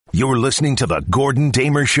You're listening to the Gordon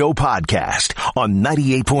Damer Show podcast on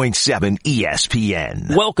 98.7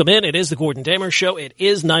 ESPN. Welcome in. It is the Gordon Damer Show. It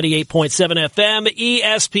is 98.7 FM,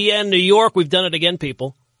 ESPN New York. We've done it again,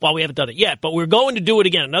 people. Well, we haven't done it yet, but we're going to do it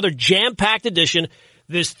again. Another jam-packed edition.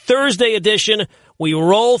 This Thursday edition, we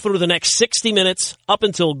roll through the next 60 minutes up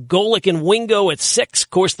until Golick and Wingo at 6. Of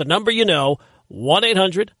course, the number you know,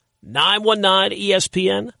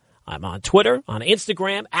 1-800-919-ESPN. I'm on Twitter, on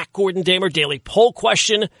Instagram, at Gordon Damer, daily poll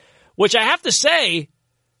question, which I have to say,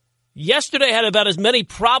 yesterday had about as many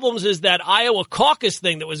problems as that Iowa caucus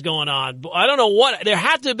thing that was going on. I don't know what. There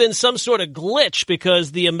had to have been some sort of glitch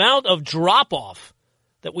because the amount of drop-off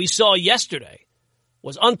that we saw yesterday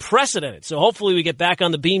was unprecedented. So hopefully we get back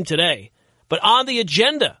on the beam today. But on the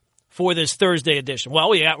agenda for this Thursday edition,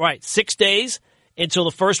 well, we got, 6 days until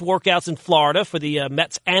the first workouts in Florida for the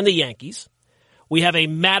Mets and the Yankees. We have a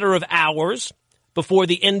matter of hours before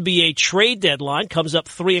the NBA trade deadline comes up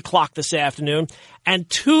 3 o'clock this afternoon. And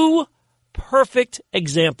 2 perfect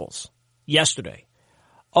examples yesterday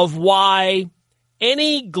of why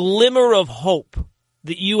any glimmer of hope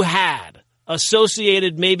that you had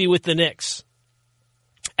associated maybe with the Knicks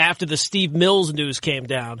after the Steve Mills news came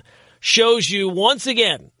down shows you once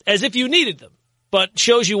again, as if you needed them, but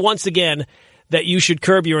shows you once again that you should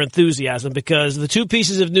curb your enthusiasm, because the 2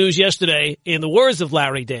 pieces of news yesterday, in the words of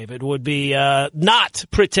Larry David, would be not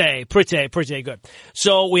pretty good.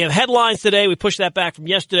 So we have headlines today. We pushed that back from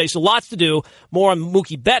yesterday, so lots to do. More on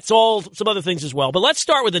Mookie Betts, some other things as well. But let's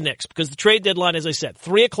start with the Knicks, because the trade deadline, as I said,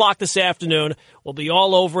 3 o'clock this afternoon. We'll be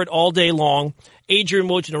all over it all day long. Adrian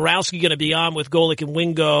Wojnarowski going to be on with Golick and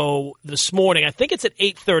Wingo this morning. I think it's at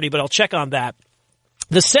 8:30, but I'll check on that.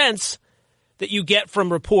 The sense that you get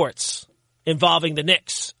from reports involving the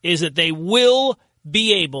Knicks is that they will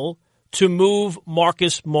be able to move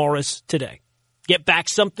Marcus Morris today. Get back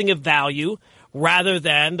something of value rather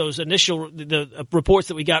than those initial the reports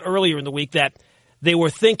that we got earlier in the week that they were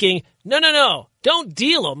thinking, no, don't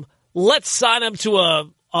deal him. Let's sign him to a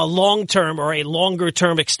long-term or a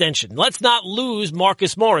longer-term extension. Let's not lose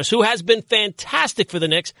Marcus Morris, who has been fantastic for the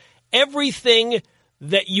Knicks, everything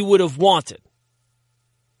that you would have wanted.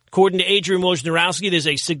 According to Adrian Wojnarowski, there's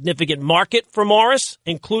a significant market for Morris,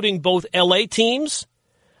 including both L.A. teams.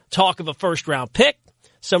 Talk of a first-round pick,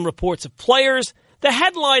 some reports of players. The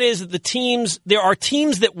headline is that there are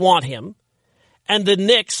teams that want him, and the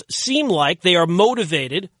Knicks seem like they are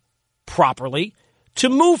motivated properly to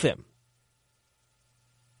move him.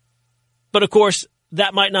 But, of course,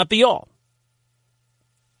 that might not be all.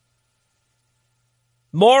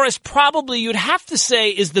 Morris probably, you'd have to say,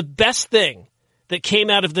 is the best thing that came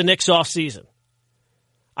out of the Knicks offseason.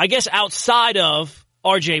 I guess outside of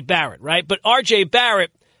R.J. Barrett, right? But R.J.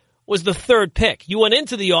 Barrett was the 3rd pick. You went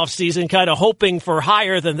into the offseason kind of hoping for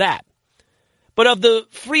higher than that. But of the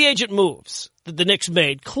free agent moves that the Knicks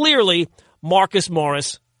made, clearly Marcus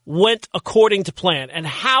Morris went according to plan. And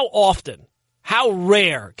how often, how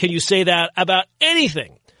rare can you say that about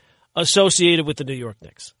anything associated with the New York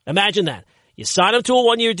Knicks? Imagine that. You sign him to a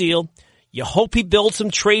 1-year deal. You hope he builds some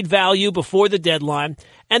trade value before the deadline,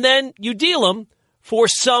 and then you deal him for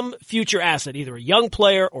some future asset, either a young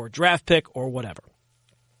player or a draft pick or whatever.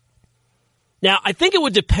 Now, I think it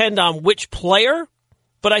would depend on which player,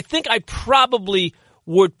 but I think I probably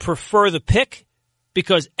would prefer the pick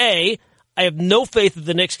because, A, I have no faith that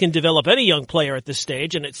the Knicks can develop any young player at this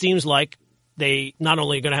stage, and it seems like they not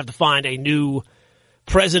only are going to have to find a new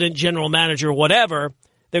president, general manager, whatever,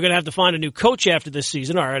 they're going to have to find a new coach after this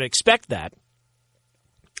season, or I'd expect that.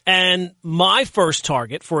 And my first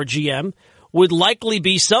target for a GM would likely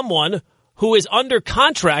be someone who is under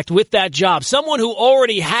contract with that job, someone who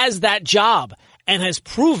already has that job and has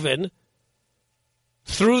proven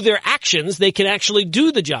through their actions they can actually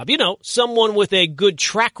do the job. You know, someone with a good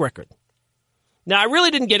track record. Now, I really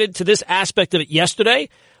didn't get into this aspect of it yesterday,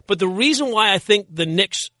 but the reason why I think the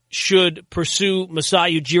Knicks should pursue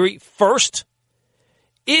Masai Ujiri first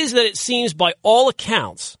is that it seems by all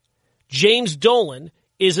accounts, James Dolan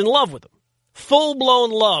is in love with him.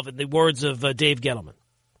 Full-blown love, in the words of Dave Gettleman.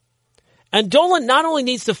 And Dolan not only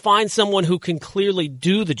needs to find someone who can clearly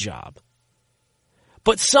do the job,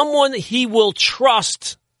 but someone he will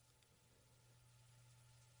trust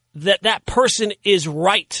that that person is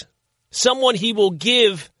right. Someone he will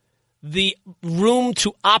give the room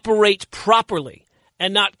to operate properly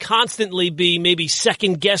and not constantly be maybe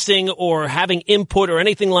second-guessing or having input or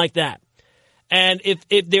anything like that. And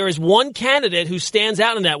if there is one candidate who stands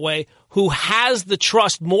out in that way, who has the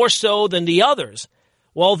trust more so than the others,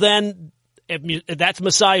 well, then, if that's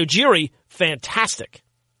Masai Ujiri, fantastic.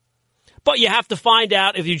 But you have to find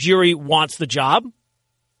out if Ujiri wants the job.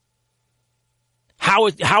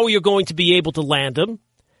 how you're going to be able to land him.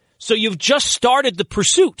 So you've just started the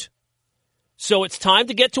pursuit. So it's time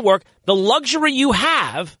to get to work. The luxury you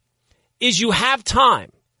have is you have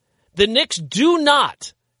time. The Knicks do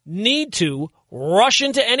not need to rush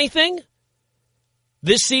into anything.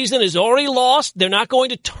 This season is already lost. They're not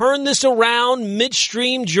going to turn this around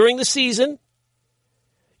midstream during the season.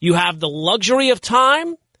 You have the luxury of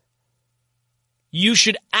time. You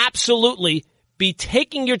should absolutely be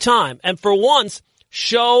taking your time and for once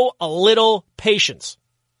show a little patience.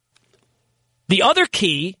 The other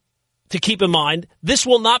key to keep in mind, this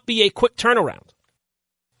will not be a quick turnaround.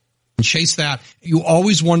 Chase that. You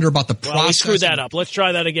always wonder about the process. We screwed that up. Let's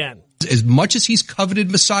try that again. As much as he's coveted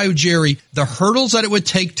Masai Ujiri, the hurdles that it would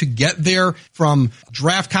take to get there from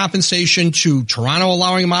draft compensation to Toronto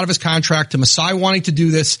allowing him out of his contract to Masai wanting to do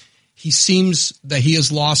this, he seems that he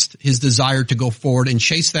has lost his desire to go forward and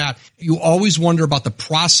chase that. You always wonder about the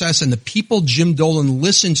process and the people Jim Dolan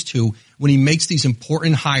listens to when he makes these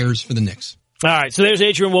important hires for the Knicks. All right, so there's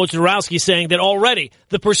Adrian Wojnarowski saying that already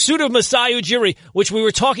the pursuit of Masai Ujiri, which we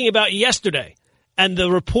were talking about yesterday, and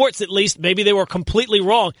the reports, at least, maybe they were completely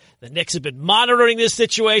wrong. The Knicks have been monitoring this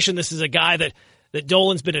situation. This is a guy that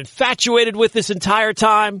Dolan's been infatuated with this entire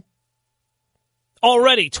time.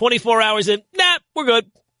 Already, 24 hours in, we're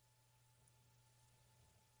good.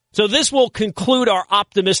 So this will conclude our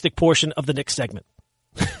optimistic portion of the Knicks segment.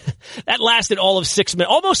 That lasted all of 6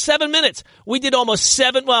 minutes, almost 7 minutes. We did almost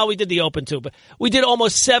seven. Well, we did the open too, but we did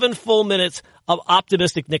almost 7 full minutes of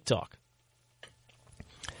optimistic Knick talk.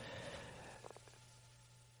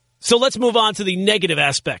 So let's move on to the negative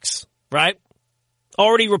aspects, right?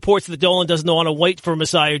 Already reports that Dolan doesn't want to wait for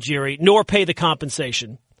Masai Ujiri, nor pay the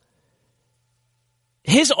compensation.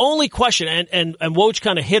 His only question, and Woj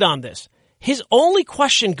kind of hit on this, his only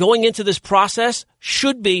question going into this process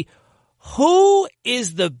should be, who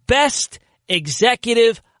is the best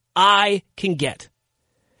executive I can get?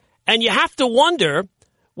 And you have to wonder,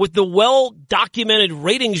 with the well-documented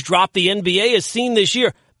ratings drop the NBA has seen this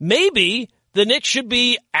year, maybe the Knicks should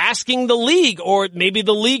be asking the league, or maybe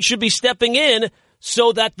the league should be stepping in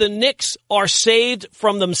so that the Knicks are saved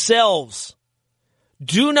from themselves.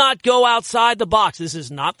 Do not go outside the box. This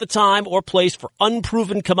is not the time or place for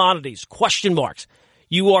unproven commodities, question marks.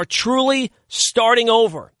 You are truly starting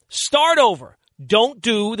over. Start over. Don't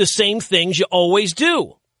do the same things you always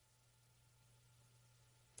do.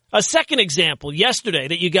 A second example yesterday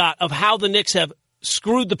that you got of how the Knicks have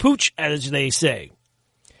screwed the pooch, as they say,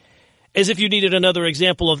 as if you needed another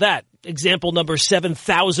example of that. Example number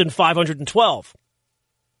 7,512.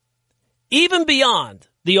 Even beyond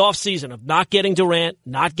the offseason of not getting Durant,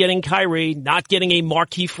 not getting Kyrie, not getting a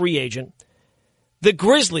marquee free agent, the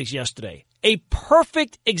Grizzlies yesterday, a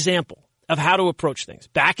perfect example of how to approach things.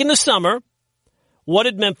 Back in the summer, what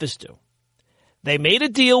did Memphis do? They made a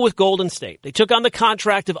deal with Golden State. They took on the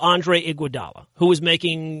contract of Andre Iguodala, who was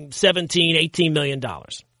making $17, $18 million.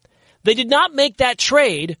 They did not make that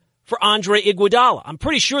trade for Andre Iguodala. I'm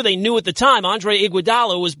pretty sure they knew at the time Andre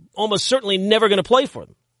Iguodala was almost certainly never going to play for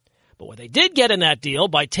them. But what they did get in that deal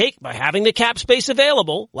by having the cap space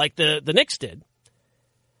available, like the Knicks did,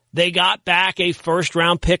 they got back a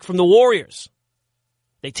first-round pick from the Warriors.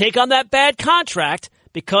 They take on that bad contract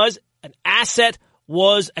because an asset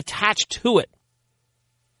was attached to it.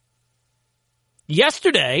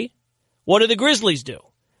 Yesterday, what did the Grizzlies do?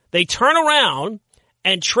 They turn around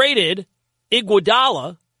and traded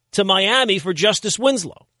Iguodala to Miami for Justice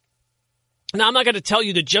Winslow. Now, I'm not going to tell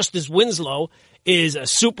you that Justice Winslow is a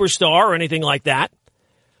superstar or anything like that,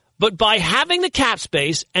 but by having the cap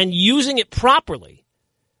space and using it properly,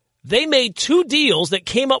 they made 2 deals that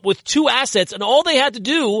came up with 2 assets, and all they had to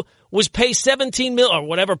do was pay $17 million, or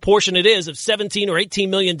whatever portion it is of $17 or $18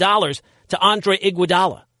 million to Andre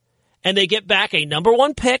Iguodala. And they get back a number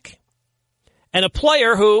 1 pick and a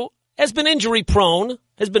player who has been injury prone,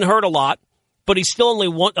 has been hurt a lot, but he's still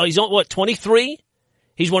only 23?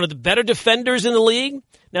 He's one of the better defenders in the league.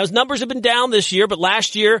 Now, his numbers have been down this year, but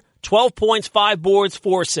last year, 12 points, 5 boards,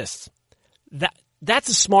 4 assists. That's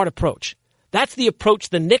a smart approach. That's the approach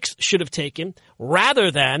the Knicks should have taken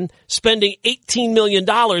rather than spending $18 million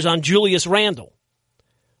on Julius Randle.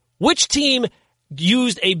 Which team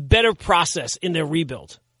used a better process in their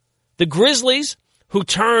rebuild? The Grizzlies, who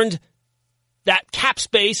turned that cap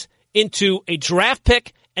space into a draft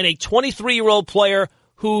pick and a 23-year-old player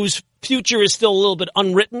whose future is still a little bit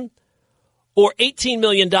unwritten, or $18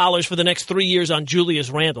 million for the next 3 years on Julius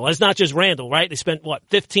Randle. That's not just Randle, right? They spent,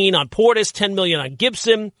 $15 on Portis, $10 million on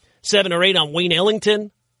Gibson, 7 or 8 on Wayne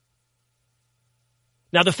Ellington.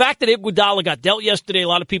 Now, the fact that Iguodala got dealt yesterday, a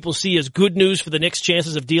lot of people see as good news for the Knicks'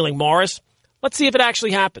 chances of dealing Morris. Let's see if it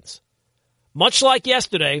actually happens. Much like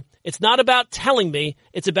yesterday, it's not about telling me,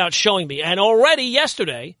 it's about showing me. And already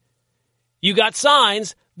yesterday, you got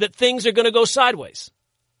signs that things are going to go sideways.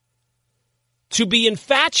 To be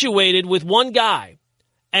infatuated with one guy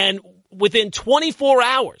and within 24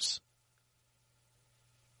 hours,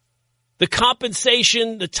 the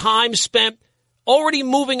compensation, the time spent, already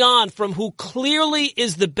moving on from who clearly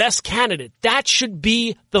is the best candidate. That should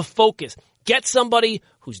be the focus. Get somebody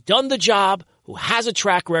who's done the job, who has a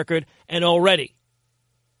track record, and already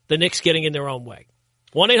the Knicks getting in their own way.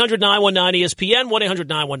 1-800-919-ESPN,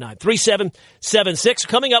 1-800-919-3776.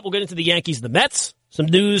 Coming up, we'll get into the Yankees and the Mets. Some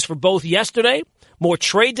news for both yesterday. More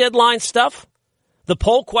trade deadline stuff. The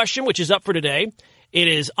poll question, which is up for today. It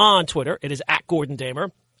is on Twitter. It is at Gordon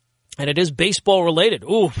Damer. And it is baseball related.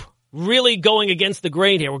 Ooh, really going against the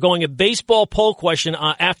grain here. We're going a baseball poll question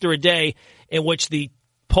after a day in which the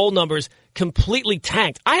poll numbers completely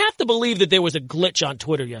tanked. I have to believe that there was a glitch on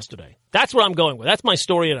Twitter yesterday. That's what I'm going with. That's my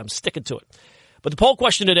story, and I'm sticking to it. But the poll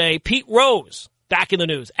question today, Pete Rose, back in the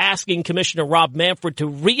news, asking Commissioner Rob Manfred to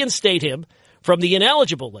reinstate him from the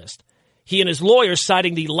ineligible list. He and his lawyers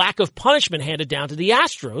citing the lack of punishment handed down to the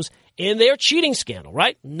Astros in their cheating scandal,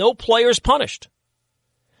 right? No players punished.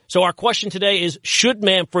 So our question today is, should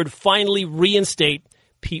Manfred finally reinstate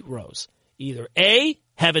Pete Rose? Either A,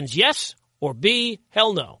 heavens yes, or B,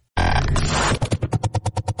 hell no.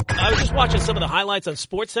 I was just watching some of the highlights on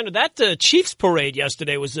SportsCenter. That Chiefs parade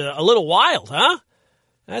yesterday was a little wild, huh?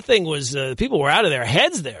 That thing was, people were out of their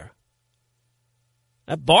heads there.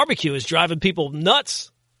 That barbecue is driving people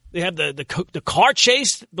nuts. They have the car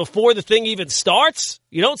chase before the thing even starts.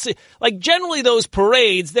 You don't see, like generally those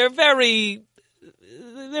parades, they're very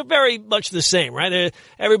much the same, right?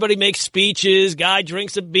 Everybody makes speeches, guy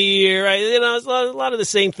drinks a beer, right? You know, it's a lot of the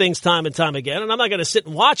same things time and time again. And I'm not going to sit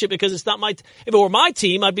and watch it because it's not my, if it were my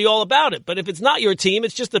team, I'd be all about it. But if it's not your team,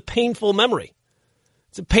 it's just a painful memory.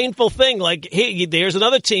 It's a painful thing. Like, hey, there's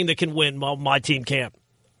another team that can win while my team can't.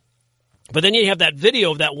 But then you have that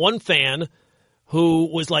video of that one fan who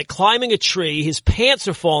was like climbing a tree. His pants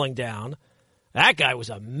are falling down. That guy was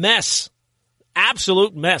a mess.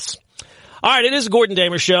 Absolute mess. All right, it is a Gordon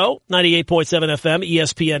Damer Show, 98.7 FM,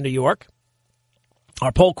 ESPN New York.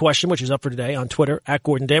 Our poll question, which is up for today on Twitter, at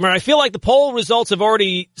Gordon Damer. I feel like the poll results have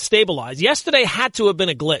already stabilized. Yesterday had to have been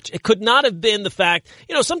a glitch. It could not have been the fact,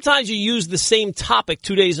 you know, sometimes you use the same topic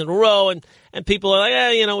 2 days in a row, and people are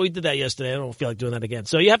like, you know, we did that yesterday. I don't feel like doing that again.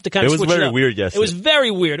 So you have to kind of switch it up. It was very weird yesterday. It was very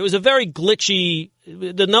weird. It was a very glitchy,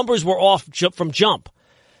 the numbers were off from jump.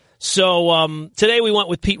 So today we went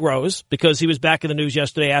with Pete Rose because he was back in the news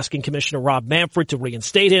yesterday asking Commissioner Rob Manfred to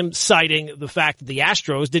reinstate him, citing the fact that the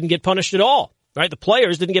Astros didn't get punished at all, right? The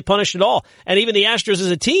players didn't get punished at all. And even the Astros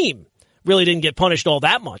as a team really didn't get punished all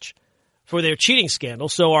that much for their cheating scandal.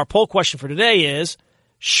 So our poll question for today is,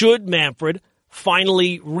 should Manfred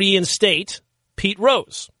finally reinstate Pete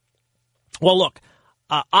Rose? Well, look,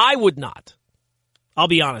 I would not. I'll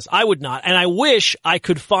be honest. I would not. And I wish I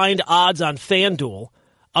could find odds on FanDuel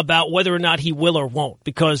about whether or not he will or won't,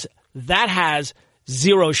 because that has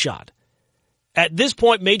zero shot. At this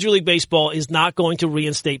point, Major League Baseball is not going to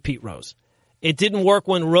reinstate Pete Rose. It didn't work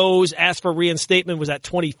when Rose asked for reinstatement, was that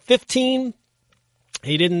 2015?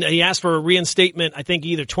 He asked for a reinstatement, I think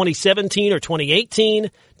either 2017 or 2018,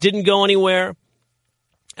 didn't go anywhere.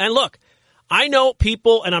 And look, I know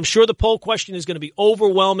people, and I'm sure the poll question is going to be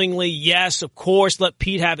overwhelmingly, yes, of course, let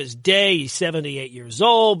Pete have his day. He's 78 years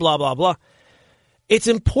old, blah, blah, blah. It's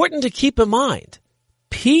important to keep in mind,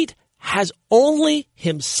 Pete has only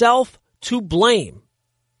himself to blame.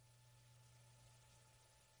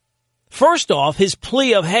 First off, his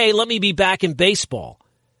plea of, hey, let me be back in baseball.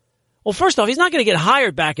 Well, first off, he's not going to get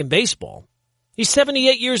hired back in baseball. He's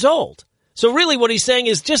 78 years old. So really what he's saying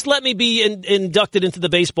is just let me be inducted into the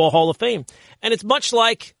Baseball Hall of Fame. And it's much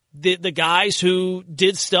like the guys who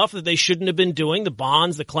did stuff that they shouldn't have been doing, the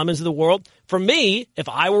Bonds, the Clemens of the world. For me, if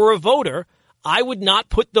I were a voter, I would not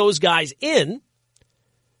put those guys in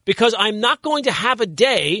because I'm not going to have a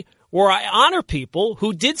day where I honor people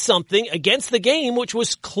who did something against the game which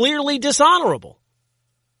was clearly dishonorable.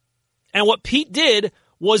 And what Pete did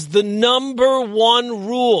was the number one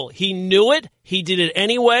rule. He knew it. He did it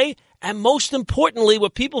anyway. And most importantly,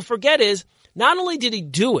 what people forget is not only did he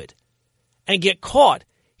do it and get caught,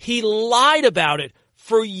 he lied about it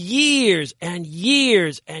for years and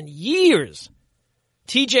years and years.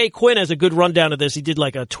 TJ Quinn has a good rundown of this. He did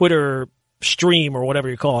like a Twitter stream or whatever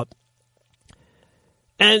you call it.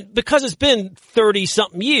 And because it's been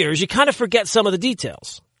 30-something years, you kind of forget some of the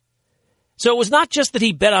details. So it was not just that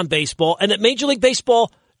he bet on baseball and that Major League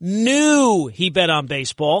Baseball knew he bet on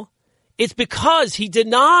baseball. It's because he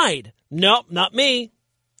denied, nope, not me.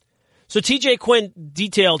 So TJ Quinn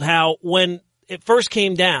detailed how when it first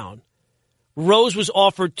came down, Rose was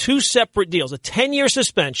offered 2 separate deals, a 10-year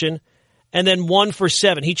suspension and then 1 for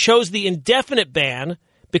 7. He chose the indefinite ban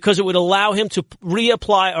because it would allow him to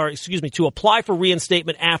to apply for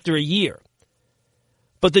reinstatement after a year.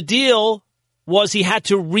 But the deal was he had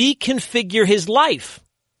to reconfigure his life.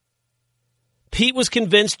 Pete was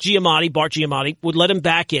convinced Bart Giamatti, would let him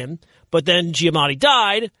back in, but then Giamatti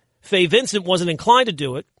died. Faye Vincent wasn't inclined to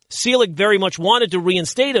do it. Selig very much wanted to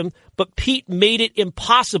reinstate him, but Pete made it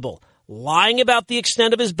impossible, lying about the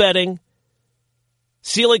extent of his betting.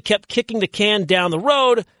 Selig kept kicking the can down the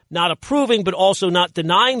road, not approving, but also not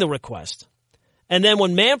denying the request. And then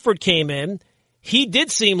when Manfred came in, he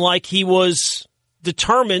did seem like he was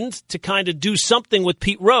determined to kind of do something with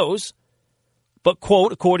Pete Rose. But,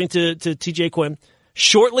 quote, according to TJ Quinn,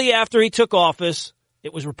 shortly after he took office,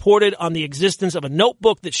 it was reported on the existence of a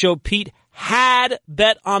notebook that showed Pete had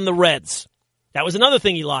bet on the Reds. That was another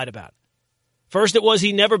thing he lied about. First it was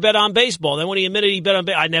he never bet on baseball. Then when he admitted he bet on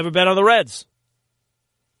baseball, I never bet on the Reds.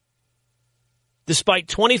 Despite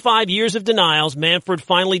 25 years of denials, Manfred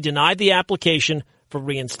finally denied the application for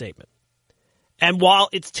reinstatement. And while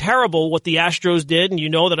it's terrible what the Astros did, and you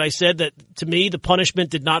know that I said that to me the punishment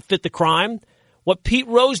did not fit the crime, what Pete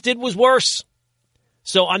Rose did was worse.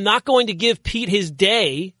 So I'm not going to give Pete his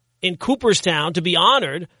day in Cooperstown to be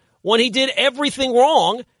honored when he did everything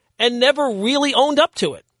wrong and never really owned up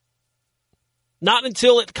to it. Not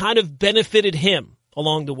until it kind of benefited him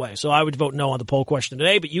along the way. So I would vote no on the poll question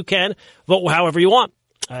today, but you can vote however you want.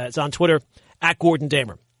 It's on Twitter,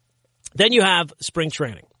 @GordonDamer. Then you have spring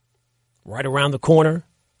training. Right around the corner.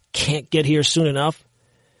 Can't get here soon enough.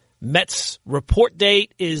 Mets report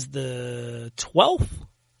date is the 12th?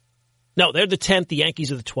 No, they're the 10th. The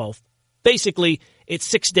Yankees are the 12th. Basically, it's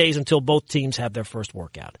 6 days until both teams have their first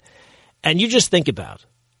workout. And you just think about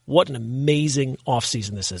what an amazing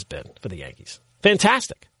offseason this has been for the Yankees.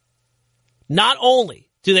 Fantastic. Not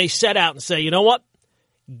only do they set out and say, you know what?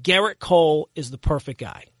 Garrett Cole is the perfect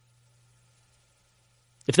guy.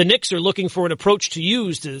 If the Knicks are looking for an approach to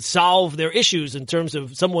use to solve their issues in terms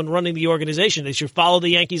of someone running the organization, they should follow the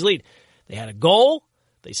Yankees' lead. They had a goal.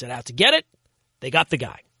 They set out to get it. They got the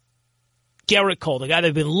guy. Garrett Cole, the guy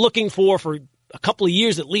they've been looking for a couple of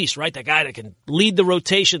years at least, right? That guy that can lead the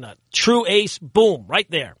rotation, a true ace, boom, right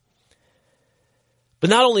there. But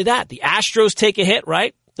not only that, the Astros take a hit,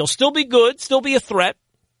 right? They'll still be good, still be a threat,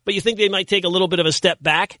 but you think they might take a little bit of a step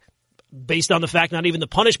back based on the fact not even the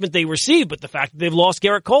punishment they received, but the fact that they've lost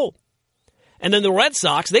Garrett Cole. And then the Red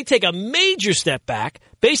Sox, they take a major step back,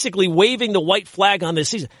 basically waving the white flag on this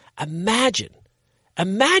season. Imagine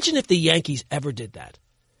if the Yankees ever did that.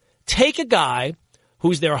 Take a guy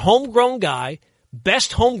who's their homegrown guy,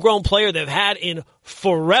 best homegrown player they've had in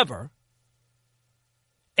forever,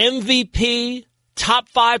 MVP, top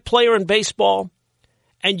 5 player in baseball,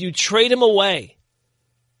 and you trade him away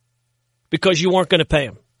because you weren't going to pay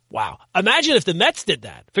him. Wow. Imagine if the Mets did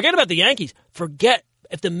that. Forget about the Yankees. Forget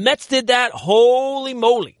if the Mets did that. Holy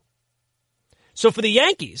moly. So for the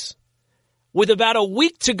Yankees, with about a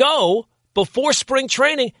week to go before spring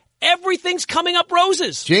training, everything's coming up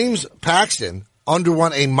roses. James Paxton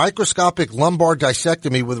underwent a microscopic lumbar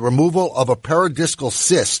disectomy with removal of a peridiscal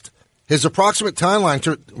cyst. His approximate timeline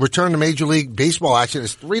to return to Major League Baseball action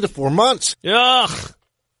is 3 to 4 months. Ugh.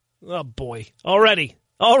 Oh, boy. Already.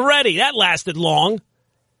 That lasted long.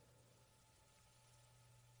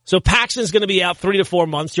 So Paxton's going to be out 3 to 4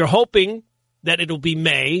 months. You're hoping that it'll be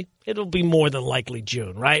May. It'll be more than likely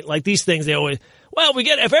June, right? Like these things, they always,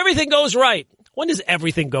 if everything goes right. When does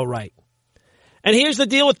everything go right? And here's the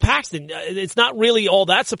deal with Paxton. It's not really all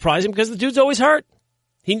that surprising because the dude's always hurt.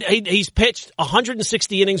 He's pitched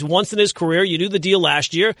 160 innings once in his career. You knew the deal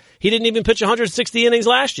last year. He didn't even pitch 160 innings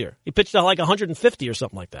last year. He pitched like 150 or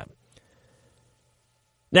something like that.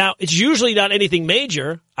 Now, it's usually not anything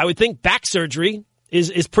major. I would think back surgery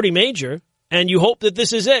is pretty major, and you hope that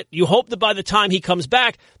this is it. You hope that by the time he comes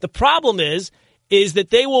back, the problem is that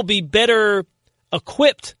they will be better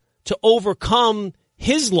equipped to overcome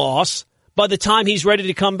his loss by the time he's ready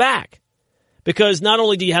to come back. Because not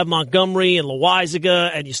only do you have Montgomery and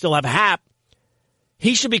Loaizaga and you still have Happ,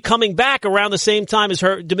 he should be coming back around the same time as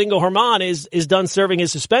Domingo Germán is done serving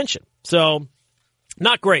his suspension. So,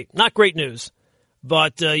 not great news.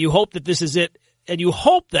 But you hope that this is it, and you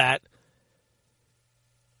hope that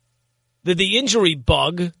the injury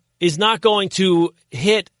bug is not going to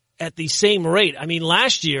hit at the same rate. I mean,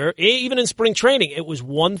 last year, even in spring training, it was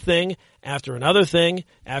one thing after another thing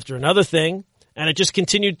after another thing, and it just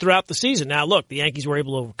continued throughout the season. Now, look, the Yankees were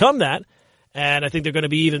able to overcome that, and I think they're going to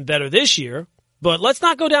be even better this year. But let's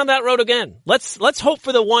not go down that road again. Let's hope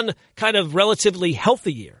for the one kind of relatively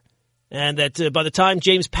healthy year. And that by the time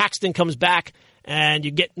James Paxton comes back and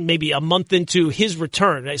you get maybe a month into his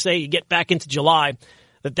return, I say you get back into July,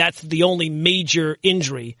 that's the only major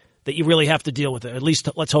injury that you really have to deal with. At least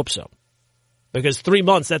let's hope so. Because 3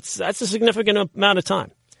 months, that's a significant amount of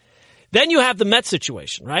time. Then you have the Mets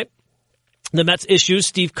situation, right? The Mets issues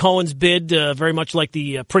Steve Cohen's bid, very much like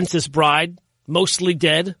the Princess Bride, mostly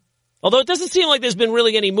dead. Although it doesn't seem like there's been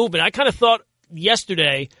really any movement. I kind of thought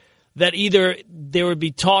yesterday that either there would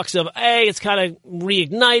be talks of, hey, it's kind of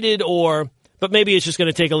reignited, but maybe it's just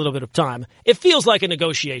going to take a little bit of time. It feels like a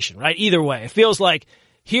negotiation, right? Either way. It feels like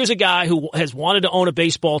here's a guy who has wanted to own a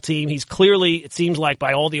baseball team. He's clearly, it seems like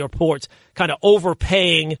by all the reports, kind of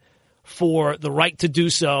overpaying for the right to do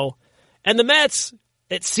so. And the Mets,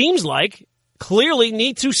 it seems like, clearly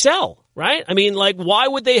need to sell, right? I mean, like, why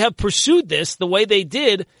would they have pursued this the way they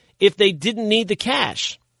did if they didn't need the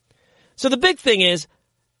cash? So the big thing is,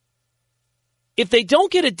 if they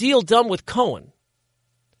don't get a deal done with Cohen,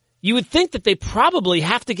 you would think that they probably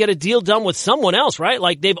have to get a deal done with someone else, right?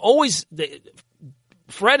 Like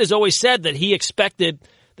Fred has always said that he expected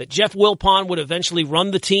that Jeff Wilpon would eventually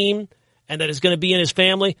run the team and that it's going to be in his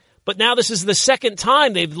family. But now this is the second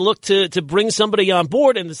time they've looked to bring somebody on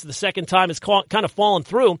board, and this is the second time it's kind of fallen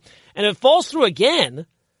through. And if it falls through again,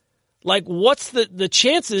 like, what's the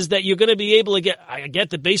chances that you're going to be able to get? I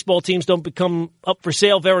get that baseball teams don't become up for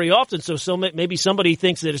sale very often, so maybe somebody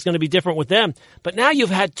thinks that it's going to be different with them. But now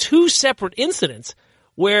you've had two separate incidents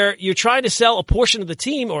where you're trying to sell a portion of the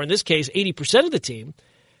team, or in this case, 80% of the team,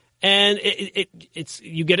 and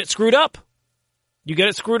you get it screwed up. You get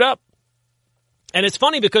it screwed up. And it's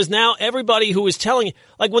funny because now everybody who is telling,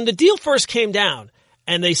 like when the deal first came down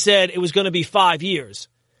and they said it was going to be 5 years,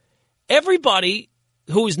 everybody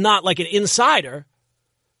who's not like an insider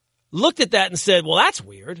looked at that and said, well, that's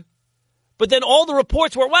weird. But then all the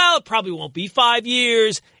reports were, well, it probably won't be 5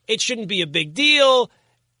 years. It shouldn't be a big deal.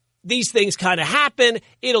 These things kind of happen.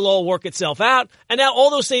 It'll all work itself out. And now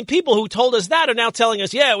all those same people who told us that are now telling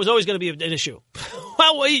us, yeah, it was always going to be an issue.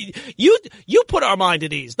 Well, you put our mind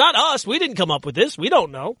at ease, not us. We didn't come up with this. We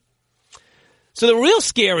don't know. So the real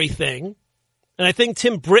scary thing, and I think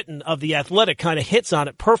Tim Britton of The Athletic kind of hits on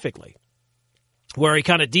it perfectly, where he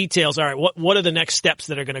kind of details, all right, what are the next steps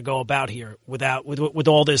that are going to go about here with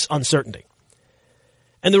all this uncertainty?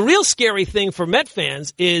 And the real scary thing for Met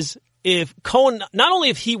fans is if Cohen, not only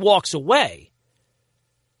if he walks away,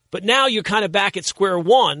 but now you're kind of back at square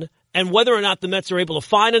one, and whether or not the Mets are able to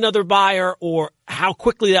find another buyer or how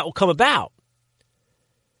quickly that will come about.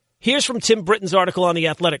 Here's from Tim Britton's article on The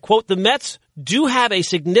Athletic. Quote, the Mets do have a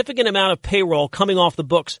significant amount of payroll coming off the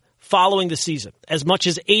books following the season, as much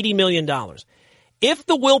as $80 million. If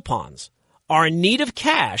the Wilpons are in need of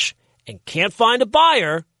cash and can't find a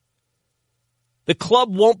buyer, the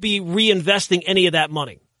club won't be reinvesting any of that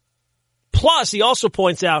money. Plus, he also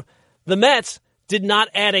points out the Mets did not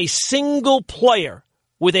add a single player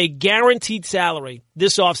with a guaranteed salary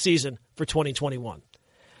this offseason for 2021.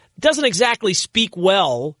 Doesn't exactly speak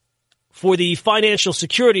well for the financial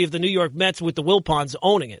security of the New York Mets with the Wilpons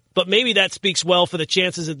owning it. But maybe that speaks well for the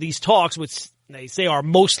chances of these talks, which they say are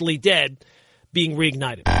mostly dead, being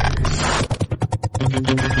reignited.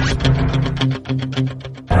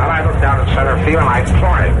 Well, I looked down at center field and I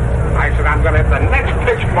floored it. I said, I'm going to hit the next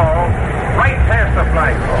pitch ball right past the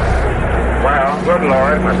flagpole. Well, good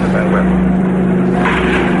Lord, it must have been with him.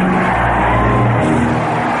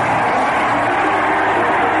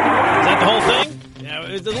 Is that the whole thing? Yeah,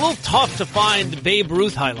 it's a little tough to find Babe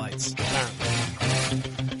Ruth highlights,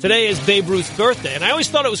 apparently. Today is Babe Ruth's birthday, and I always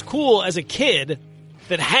thought it was cool as a kid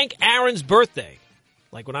that Hank Aaron's birthday,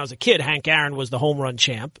 like when I was a kid, Hank Aaron was the home run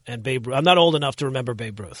champ, and Babe Ruth, I'm not old enough to remember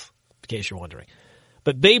Babe Ruth, in case you're wondering.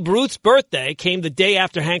 But Babe Ruth's birthday came the day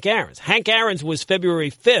after Hank Aaron's. Hank Aaron's was February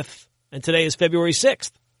 5th, and today is February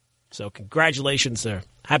 6th. So congratulations, sir.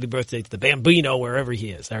 Happy birthday to the Bambino, wherever he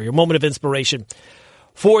is. Your moment of inspiration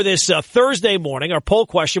for this Thursday morning, our poll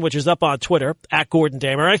question, which is up on Twitter, at Gordon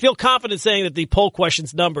Damer. And I feel confident saying that the poll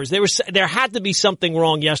question's numbers, there had to be something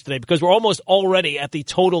wrong yesterday because we're almost already at the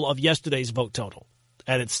total of yesterday's vote total.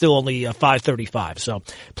 And it's still only 5:35. So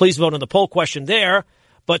please vote on the poll question there.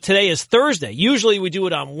 But today is Thursday. Usually we do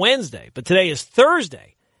it on Wednesday, but today is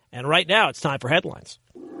Thursday. And right now it's time for headlines.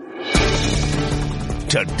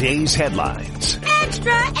 Today's headlines.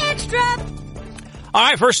 Extra, extra. All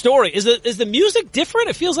right, first story. Is the music different?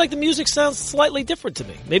 It feels like the music sounds slightly different to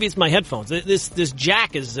me. Maybe it's my headphones. This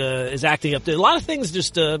jack is acting up. A lot of things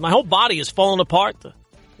just, my whole body is falling apart.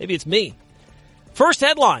 Maybe it's me. First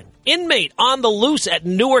headline. Inmate on the loose at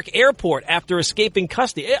Newark Airport after escaping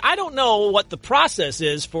custody. I don't know what the process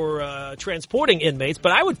is for transporting inmates,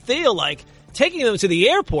 but I would feel like taking them to the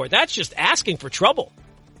airport, that's just asking for trouble.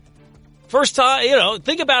 First time,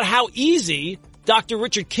 think about how easy Dr.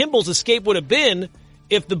 Richard Kimball's escape would have been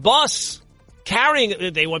if the bus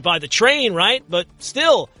they went by the train, right? But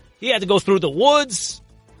still, he had to go through the woods.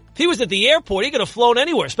 If he was at the airport, he could have flown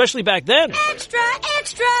anywhere, especially back then. Extra,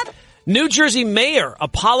 extra. New Jersey mayor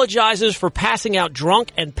apologizes for passing out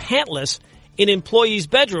drunk and pantless in employee's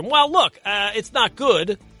bedroom. Well, look, it's not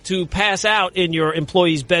good to pass out in your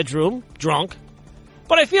employee's bedroom drunk,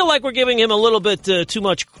 but I feel like we're giving him a little bit too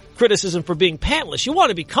much criticism for being pantless. You want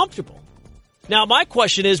to be comfortable. Now, my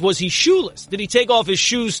question is, was he shoeless? Did he take off his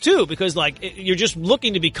shoes too? Because you're just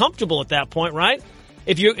looking to be comfortable at that point, right?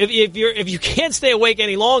 If you can't stay awake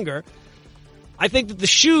any longer, I think that the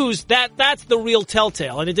shoes, that's the real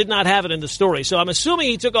telltale, and it did not have it in the story. So I'm assuming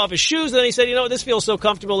he took off his shoes, and then he said, this feels so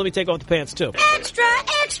comfortable, let me take off the pants too. Extra,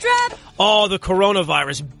 extra. Oh, the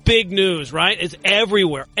coronavirus. Big news, right? It's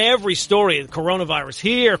everywhere. Every story, coronavirus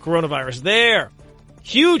here, coronavirus there.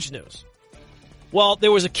 Huge news. Well,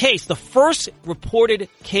 there was a case, the first reported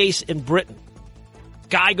case in Britain.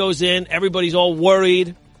 Guy goes in, everybody's all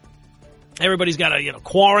worried. Everybody's got to,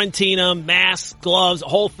 quarantine him, masks, gloves, the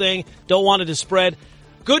whole thing. Don't want it to spread.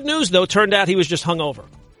 Good news, though, turned out he was just hungover.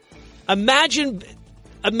 Imagine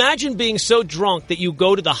being so drunk that you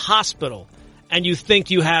go to the hospital and you think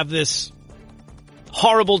you have this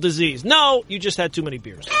horrible disease. No, you just had too many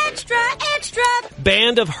beers. Extra, extra.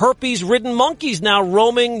 Band of herpes-ridden monkeys now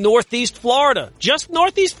roaming northeast Florida. Just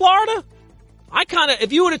northeast Florida?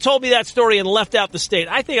 If you would have told me that story and left out the state,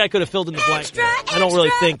 I think I could have filled in the blank. I don't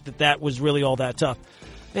really think that was really all that tough.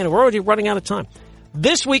 Man, we're already running out of time.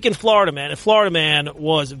 This week in Florida, man, Florida Man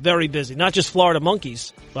was very busy. Not just Florida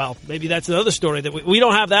monkeys. Well, maybe that's another story that we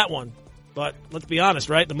don't have that one. But let's be honest,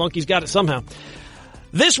 right? The monkeys got it somehow.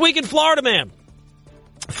 This week in Florida Man.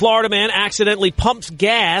 Florida man accidentally pumps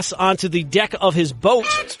gas onto the deck of his boat.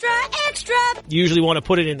 Extra, extra. You usually want to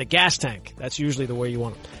put it in the gas tank. That's usually the way you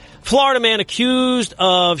want it. Florida man accused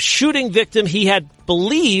of shooting victim he had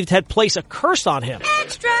believed had placed a curse on him.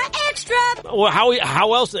 Extra, extra. Well,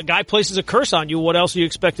 how else? A guy places a curse on you, what else are you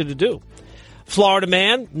expected to do? Florida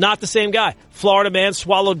man, not the same guy. Florida man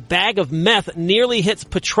swallowed bag of meth, nearly hits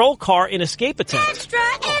patrol car in escape attempt. Extra,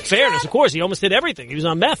 extra. Fairness, of course, he almost did everything. He was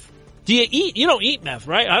on meth. Do you eat? You don't eat meth,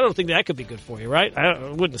 right? I don't think that could be good for you, right?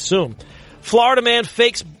 I wouldn't assume. Florida man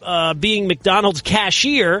fakes being McDonald's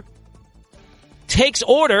cashier, takes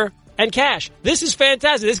order and cash. This is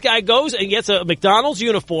fantastic. This guy goes and gets a McDonald's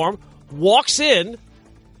uniform, walks in.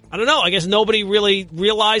 I don't know. I guess nobody really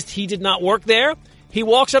realized he did not work there. He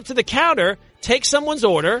walks up to the counter, takes someone's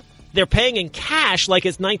order. They're paying in cash like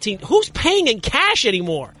it's 19. Who's paying in cash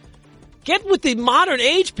anymore? Get with the modern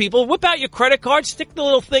age, people. Whip out your credit card, stick the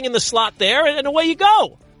little thing in the slot there, and away you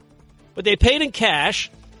go. But they paid in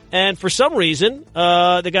cash, and for some reason,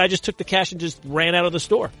 the guy just took the cash and just ran out of the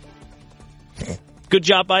store. Good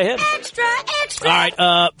job by him. Extra, extra. All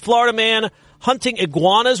right, Florida man hunting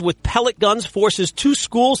iguanas with pellet guns forces 2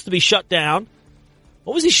 schools to be shut down.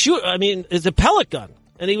 What was he shooting? I mean, it's a pellet gun.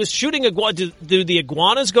 And he was shooting iguanas. Do the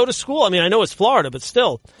iguanas go to school? I mean, I know it's Florida, but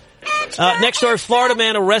still. Next story, Florida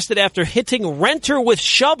man arrested after hitting renter with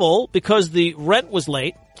shovel because the rent was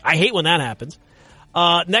late. I hate when that happens.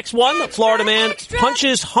 Next one, Florida man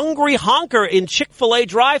punches hungry honker in Chick-fil-A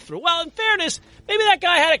drive-thru. Well, in fairness, maybe that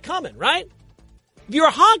guy had it coming, right? If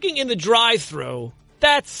you're honking in the drive-thru,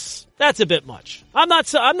 that's a bit much. I'm not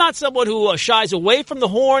someone who shies away from the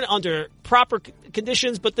horn under proper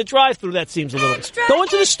conditions, but the drive-thru, that seems a little bit. Go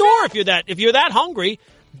into the store if you're that hungry.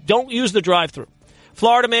 Don't use the drive-thru.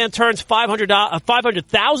 Florida man turns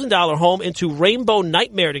 $500,000 home into rainbow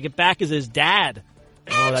nightmare to get back as his dad.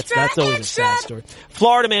 Oh, that's always a sad story.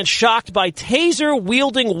 Florida man shocked by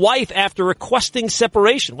taser-wielding wife after requesting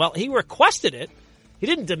separation. Well, he requested it. He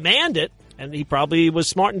didn't demand it, and he probably was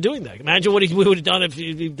smart in doing that. Imagine what he would have done if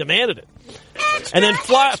he demanded it. And then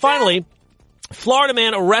finally, Florida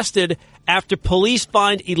man arrested after police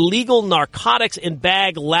find illegal narcotics in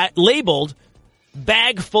bag labeled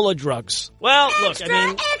bag full of drugs. Well, look, I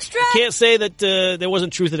mean, can't say that there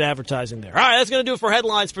wasn't truth in advertising there. All right, that's going to do it for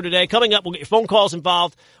headlines for today. Coming up, we'll get your phone calls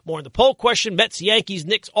involved. More in the poll question. Mets, Yankees,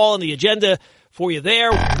 Knicks, all on the agenda for you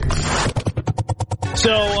there.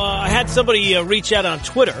 So I had somebody reach out on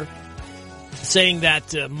Twitter saying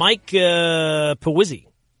that Mike Pawizzi,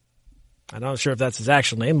 I'm not sure if that's his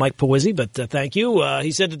actual name, Mike Pawizzi, but thank you.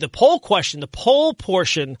 He said that the poll portion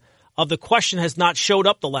of the question has not showed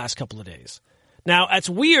up the last couple of days. Now, that's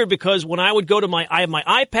weird because when I would go to I have my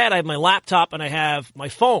iPad, I have my laptop, and I have my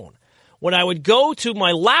phone. When I would go to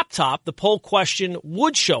my laptop, the poll question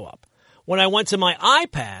would show up. When I went to my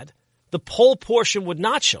iPad, the poll portion would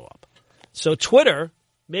not show up. So Twitter,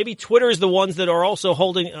 maybe Twitter is the ones that are also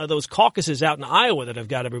holding those caucuses out in Iowa that have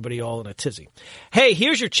got everybody all in a tizzy. Hey,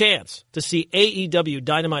 here's your chance to see AEW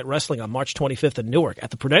Dynamite Wrestling on March 25th in Newark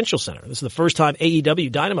at the Prudential Center. This is the first time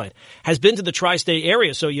AEW Dynamite has been to the tri-state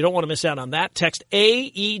area, so you don't want to miss out on that. Text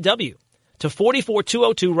AEW to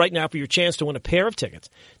 44202 right now for your chance to win a pair of tickets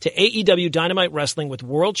to AEW Dynamite Wrestling with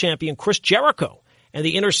world champion Chris Jericho and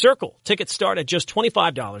the Inner Circle. Tickets start at just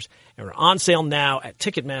 $25 and are on sale now at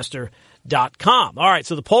Ticketmaster.com. All right,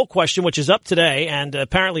 so the poll question, which is up today and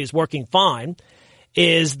apparently is working fine,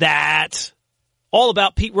 is that all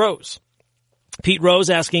about Pete Rose. Pete Rose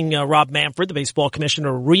asking Rob Manfred, the baseball commissioner,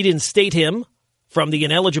 to reinstate him from the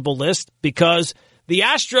ineligible list because the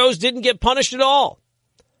Astros didn't get punished at all.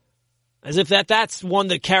 As if that's one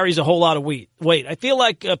that carries a whole lot of weight. I feel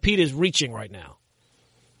like Pete is reaching right now.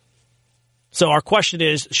 So our question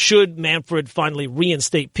is, should Manfred finally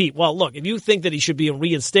reinstate Pete? Well, look, if you think that he should be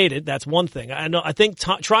reinstated, that's one thing. I think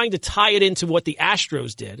trying to tie it into what the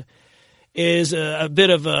Astros did is a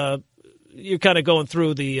bit of you're kind of going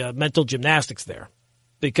through the mental gymnastics there.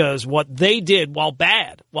 Because what they did, while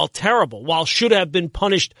bad, while terrible, while should have been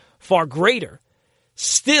punished far greater,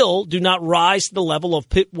 still do not rise to the level of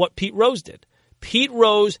what Pete Rose did. Pete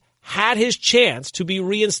Rose had his chance to be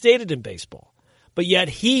reinstated in baseball, but yet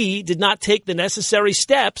he did not take the necessary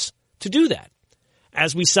steps to do that.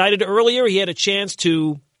 As we cited earlier, he had a chance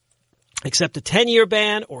to accept a 10-year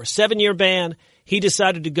ban or a 7-year ban. He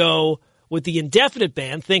decided to go with the indefinite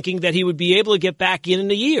ban, thinking that he would be able to get back in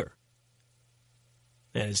a year.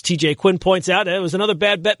 And as TJ Quinn points out, it was another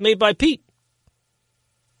bad bet made by Pete.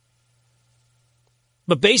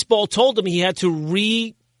 But baseball told him he had to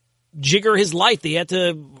rejigger his life. He had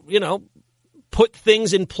to, put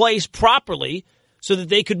things in place properly so that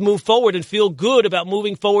they could move forward and feel good about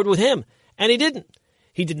moving forward with him. And he didn't.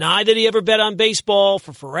 He denied that he ever bet on baseball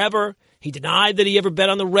for forever. He denied that he ever bet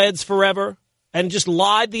on the Reds forever and just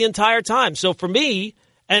lied the entire time. So for me,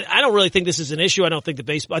 and I don't really think this is an issue. I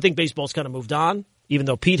think baseball's kind of moved on, even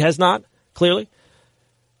though Pete has not, clearly.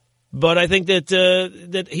 But I think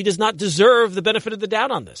that he does not deserve the benefit of the doubt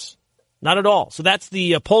on this. Not at all. So that's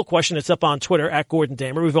the poll question. It's up on Twitter, at Gordon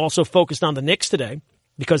Damer. We've also focused on the Knicks today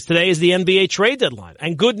because today is the NBA trade deadline.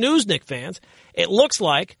 And good news, Knicks fans, it looks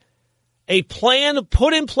like a plan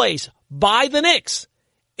put in place by the Knicks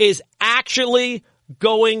is actually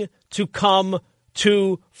going to come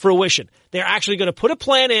to fruition. They're actually going to put a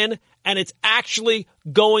plan in, and it's actually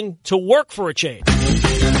going to work for a change.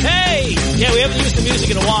 Hey! Yeah, we haven't used the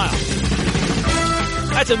music in a while.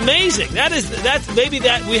 That's amazing. That's maybe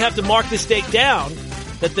that we have to mark this date down,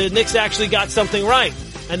 that the Knicks actually got something right,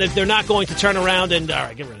 and that they're not going to turn around and, all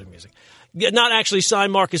right, get rid of the music. Not actually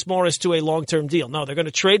sign Marcus Morris to a long-term deal. No, they're going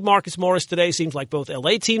to trade Marcus Morris today. Seems like both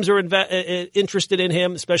LA teams are interested in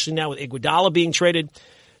him, especially now with Iguodala being traded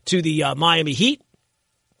to the Miami Heat.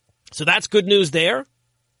 So that's good news there.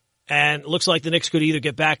 And it looks like the Knicks could either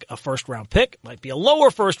get back a first-round pick, might be a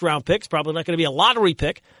lower first-round pick, it's probably not going to be a lottery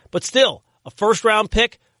pick, but still a first-round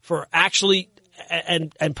pick for actually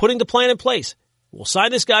and putting the plan in place. We'll sign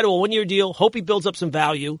this guy to a one-year deal, hope he builds up some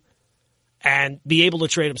value, and be able to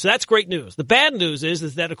trade him. So that's great news. The bad news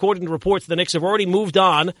is that according to reports, the Knicks have already moved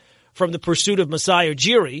on from the pursuit of Masai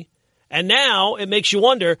Ujiri, and now it makes you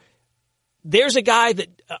wonder, there's a guy that,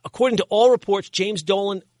 according to all reports, James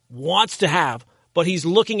Dolan wants to have, but he's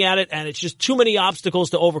looking at it, and it's just too many obstacles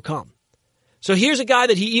to overcome. So here's a guy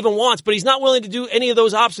that he even wants, but he's not willing to do any of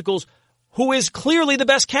those obstacles, who is clearly the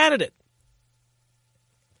best candidate.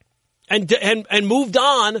 And moved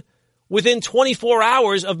on within 24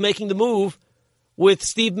 hours of making the move with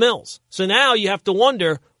Steve Mills. So now you have to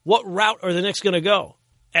wonder, what route are the Knicks going to go?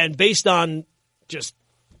 And based on just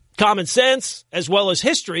common sense as well as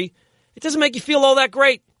history, it doesn't make you feel all that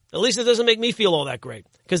great. At least it doesn't make me feel all that great,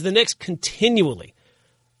 because the Knicks continually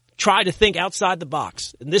try to think outside the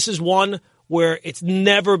box. And this is one where it's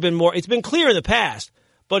never been more, it's been clear in the past,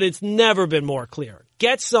 but it's never been more clear.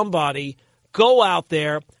 Get somebody, go out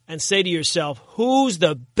there and say to yourself, who's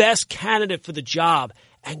the best candidate for the job?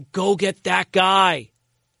 And go get that guy.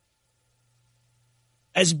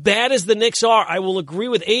 As bad as the Knicks are, I will agree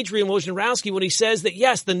with Adrian Wojnarowski when he says that,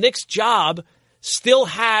 yes, the Knicks job still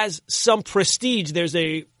has some prestige.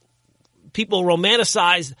 People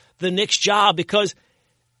romanticize the Knicks job because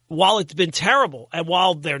while it's been terrible and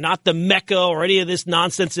while they're not the Mecca or any of this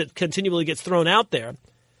nonsense that continually gets thrown out there,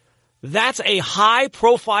 that's a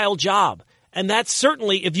high-profile job. And that's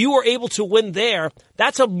certainly, if you were able to win there,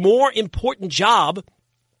 that's a more important job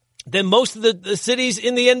than most of the cities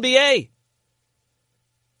in the NBA.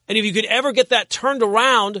 And if you could ever get that turned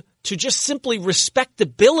around to just simply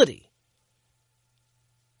respectability,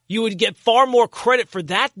 you would get far more credit for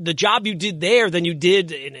that, the job you did there, than you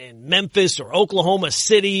did in Memphis or Oklahoma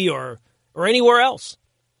City or anywhere else.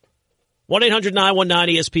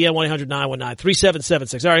 1-800-919-ESPN,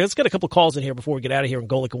 1-800-919-3776. All right, let's get a couple calls in here before we get out of here, and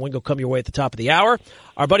Golic and Wingo come your way at the top of the hour.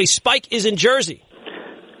 Our buddy Spike is in Jersey.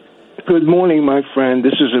 Good morning, my friend.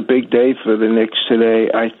 This is a big day for the Knicks today.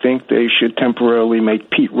 I think they should temporarily make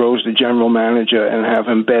Pete Rose the general manager and have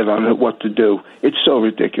him bet on what to do. It's so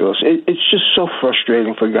ridiculous. It's just so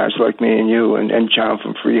frustrating for guys like me and you and John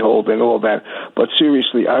from Freehold and all that. But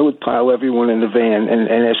seriously, I would pile everyone in the van and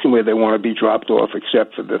ask them where they want to be dropped off,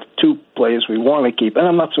 except for the two players we want to keep. And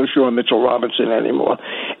I'm not so sure on Mitchell Robinson anymore.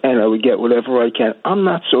 And I would get whatever I can. I'm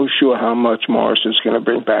not so sure how much Morris is going to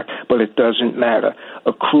bring back, but it doesn't matter.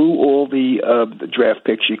 Accrue all the draft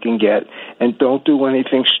picks you can get, and don't do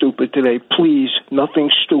anything stupid today. Please, nothing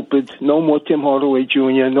stupid. No more Tim Hardaway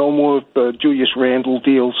Jr., no more Julius Randle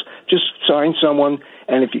deals. Just sign someone,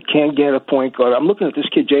 and if you can't get a point guard, I'm looking at this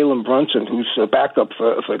kid, Jalen Brunson, who's a backup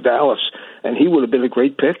for Dallas, and he would have been a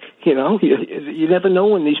great pick. You know, you never know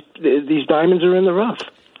when these diamonds are in the rough.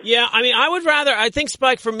 Yeah, I mean, I think,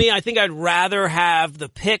 Spike, for me, I think I'd rather have the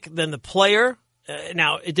pick than the player.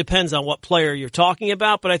 Now, it depends on what player you're talking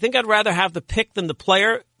about, but I think I'd rather have the pick than the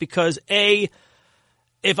player because, A,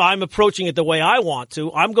 if I'm approaching it the way I want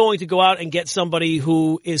to, I'm going to go out and get somebody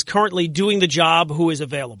who is currently doing the job who is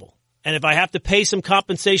available. And if I have to pay some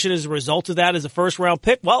compensation as a result of that as a first-round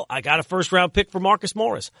pick, well, I got a first-round pick for Marcus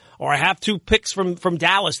Morris. Or I have two picks from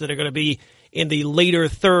Dallas that are going to be in the later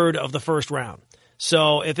third of the first round.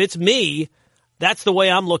 So if it's me, that's the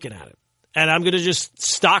way I'm looking at it. And I'm going to just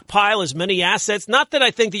stockpile as many assets. Not that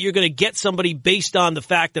I think that you're going to get somebody based on the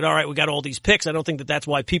fact that, all right, we got all these picks. I don't think that that's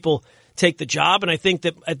why people take the job. And I think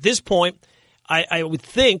that at this point, I would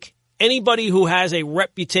think anybody who has a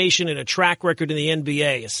reputation and a track record in the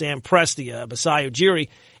NBA, a Sam Presti, a Masai Ujiri,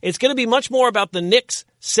 it's going to be much more about the Knicks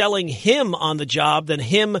selling him on the job than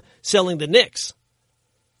him selling the Knicks.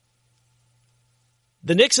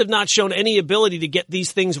 The Knicks have not shown any ability to get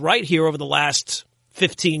these things right here over the last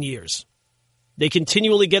 15 years. They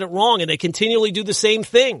continually get it wrong, and they continually do the same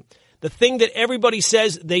thing. The thing that everybody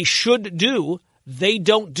says they should do, they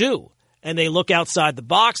don't do. And they look outside the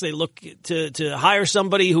box. They look to hire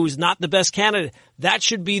somebody who's not the best candidate. That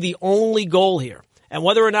should be the only goal here. And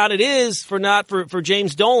whether or not it is for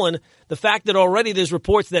James Dolan, the fact that already there's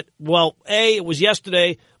reports that, well, A, it was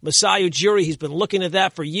yesterday, Masai Ujiri, he's been looking at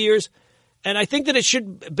that for years. And I think that it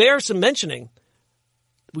should bear some mentioning.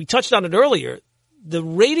 We touched on it earlier. The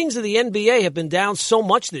ratings of the NBA have been down so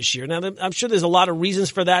much this year. Now, I'm sure there's a lot of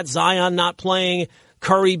reasons for that. Zion not playing,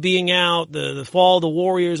 Curry being out, the fall of the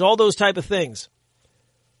Warriors, all those type of things.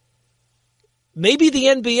 Maybe the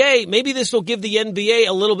NBA, maybe this will give the NBA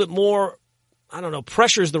a little bit more, I don't know,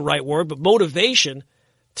 pressure is the right word, but motivation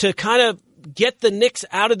to kind of get the Knicks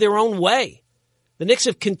out of their own way. The Knicks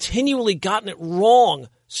have continually gotten it wrong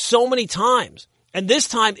so many times. And this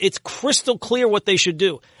time, it's crystal clear what they should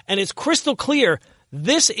do. And it's crystal clear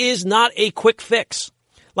this is not a quick fix.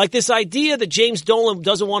 Like this idea that James Dolan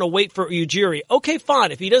doesn't want to wait for Ujiri. Okay,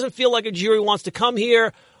 fine. If he doesn't feel like Ujiri wants to come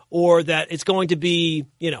here or that it's going to be,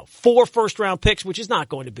 4 first-round picks, which is not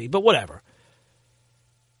going to be, but whatever.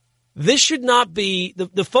 This should not be,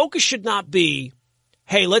 the focus should not be,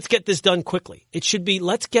 hey, let's get this done quickly. It should be,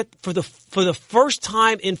 let's get, for the first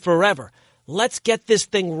time in forever, let's get this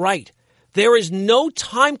thing right. There is no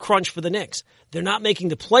time crunch for the Knicks. They're not making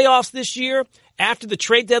the playoffs this year. After the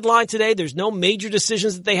trade deadline today, there's no major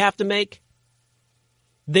decisions that they have to make.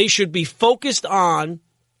 They should be focused on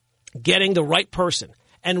getting the right person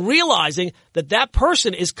and realizing that that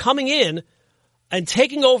person is coming in and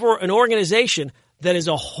taking over an organization that is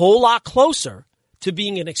a whole lot closer to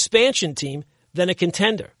being an expansion team than a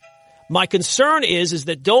contender. My concern is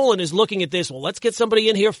that Dolan is looking at this, well, let's get somebody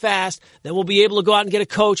in here fast, then we'll be able to go out and get a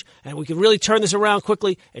coach, and we can really turn this around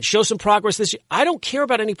quickly and show some progress this year. I don't care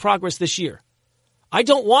about any progress this year. I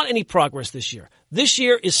don't want any progress this year. This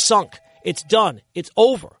year is sunk. It's done. It's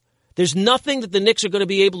over. There's nothing that the Knicks are going to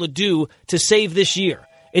be able to do to save this year.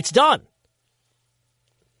 It's done.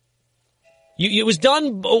 It was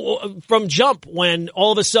done from jump when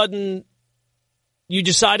all of a sudden you're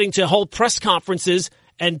deciding to hold press conferences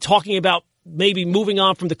and talking about maybe moving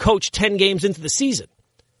on from the coach 10 games into the season.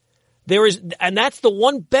 And that's the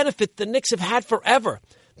one benefit the Knicks have had forever.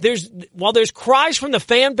 While there's cries from the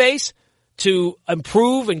fan base to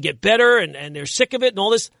improve and get better, and they're sick of it and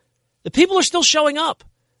all this, The people are still showing up.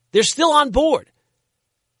 They're still on board.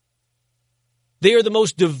 They are the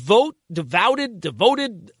most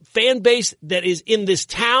devoted fan base that is in this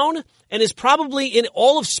town and is probably in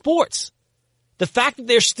all of sports. The fact that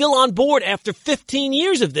they're still on board after 15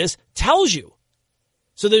 years of this tells you.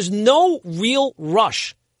 So there's no real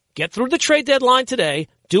rush. Get through the trade deadline today,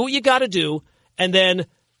 do what you got to do, and then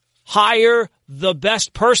hire the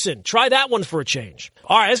best person. Try that one for a change.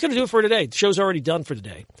 All right, that's going to do it for today. The show's already done for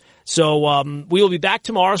today. So we will be back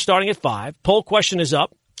tomorrow starting at 5. Poll question is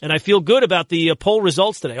up, and I feel good about the poll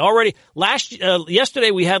results today. Already,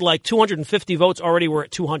 yesterday we had like 250 votes. Already we're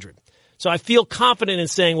at 200. So I feel confident in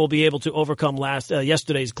saying we'll be able to overcome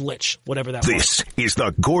yesterday's glitch, whatever that was. This is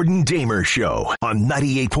the Gordon Damer Show on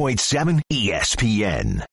 98.7 ESPN.